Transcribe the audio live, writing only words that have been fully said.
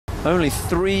Only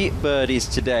 3 birdies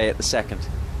today at the second.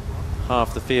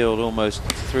 Half the field almost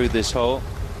through this hole.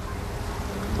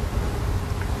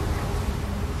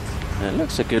 And it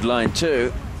looks a good line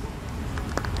too.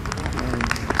 And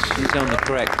she's on the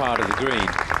correct part of the green.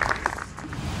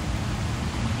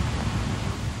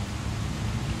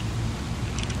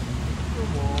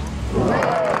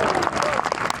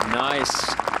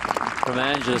 Nice from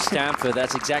Angela Stanford.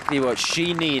 That's exactly what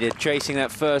she needed, chasing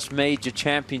that first major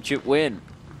championship win.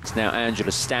 It's now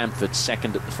Angela Stanford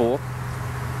second at the 4th.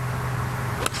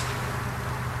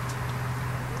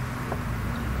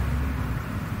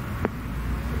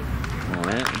 Oh,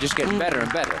 man, just getting better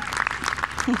and better.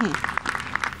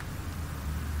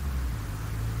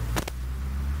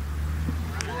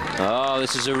 Oh,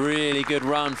 this is a really good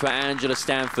run for Angela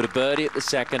Stanford. A birdie at the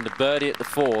second, a birdie at the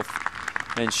 4th.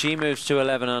 And she moves to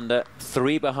 11 under,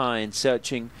 3 behind,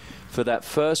 searching for that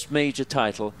first major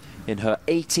title in her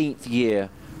 18th year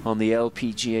on the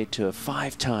LPGA Tour.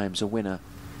 5 times a winner,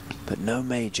 but no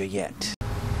major yet.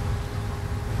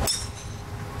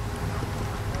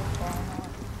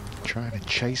 Trying to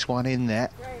chase one in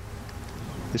there.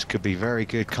 This could be very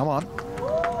good. Come on.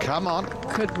 Come on.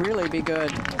 Could really be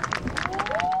good.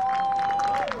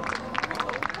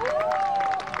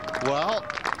 Well,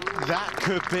 that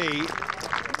could be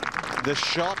the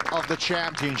shot of the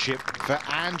championship for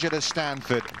Angela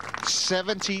Stanford.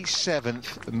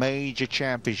 77th major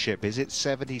championship. Is it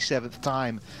 77th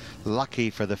time? Lucky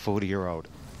for the 40-year-old.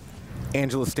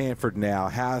 Angela Stanford now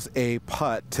has a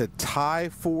putt to tie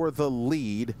for the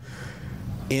lead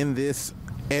in this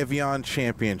Evian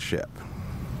Championship.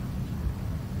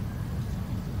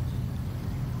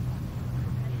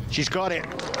 She's got it.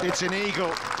 It's an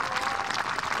eagle.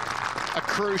 A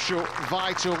crucial,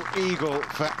 vital eagle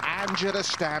for Angela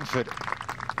Stanford.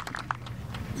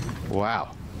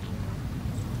 Wow.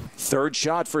 Third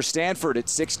shot for Stanford at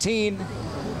 16.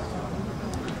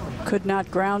 Could not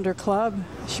ground her club.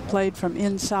 She played from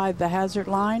inside the hazard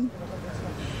line.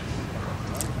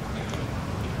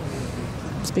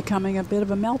 It's becoming a bit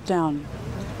of a meltdown.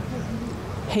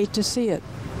 Hate to see it.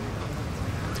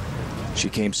 She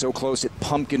came so close at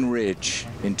Pumpkin Ridge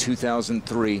in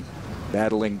 2003,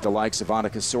 battling the likes of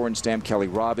Annika Sorenstam, Kelly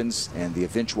Robbins, and the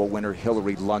eventual winner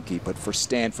Hillary Lunke. But for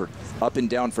Stanford, up and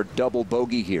down for double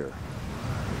bogey here.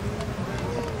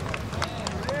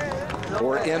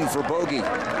 Or in for bogey.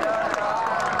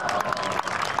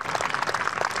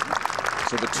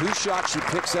 So the 2 shots she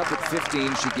picks up at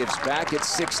 15, she gives back at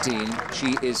 16.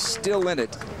 She is still in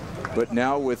it, but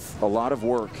now with a lot of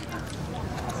work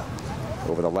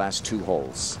over the last 2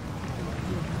 holes.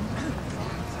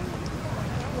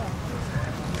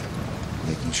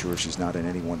 Making sure she's not in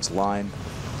anyone's line.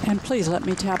 And please let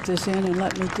me tap this in and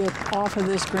let me get off of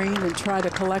this green and try to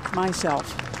collect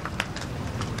myself.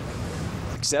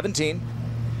 17.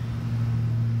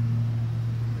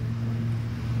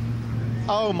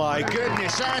 Oh my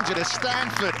goodness, Angela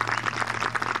Stanford.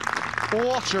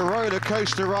 What a roller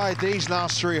coaster ride these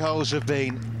last 3 holes have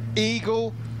been.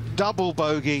 Eagle, double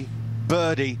bogey,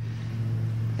 birdie,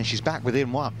 and she's back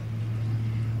within 1.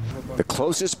 The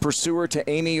closest pursuer to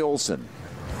Amy Olsen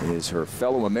is her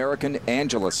fellow American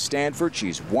Angela Stanford.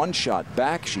 She's 1 shot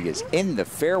back. She is in the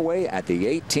fairway at the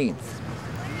 18th.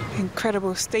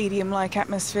 Incredible stadium-like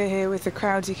atmosphere here with the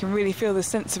crowds. You can really feel the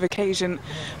sense of occasion.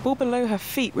 Ball below her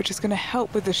feet, which is going to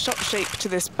help with the shot shape to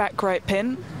this back right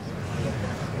pin.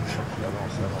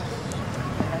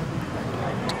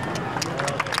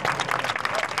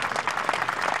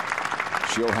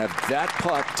 She'll have that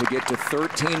putt to get to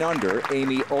 13 under.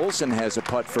 Amy Olsen has a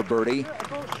putt for birdie.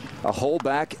 A hole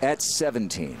back at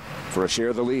 17 for a share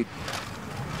of the lead.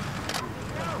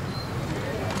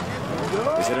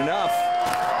 Is it enough?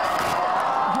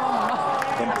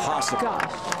 Impossible.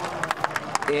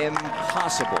 Gosh.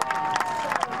 Impossible.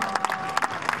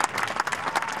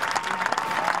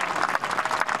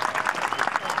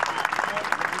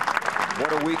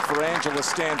 What a week for Angela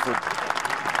Stanford.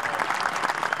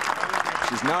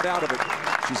 She's not out of it.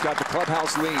 She's got the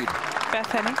clubhouse lead.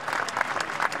 Bethany.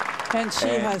 And she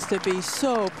has to be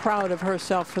so proud of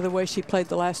herself for the way she played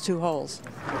the last 2 holes.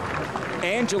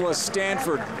 Angela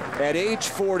Stanford, at age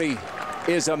 40,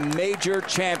 is a major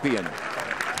champion.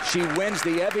 She wins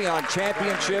the Evian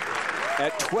Championship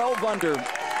at 12 under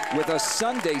with a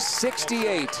Sunday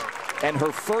 68 and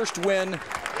her first win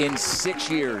in 6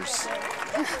 years.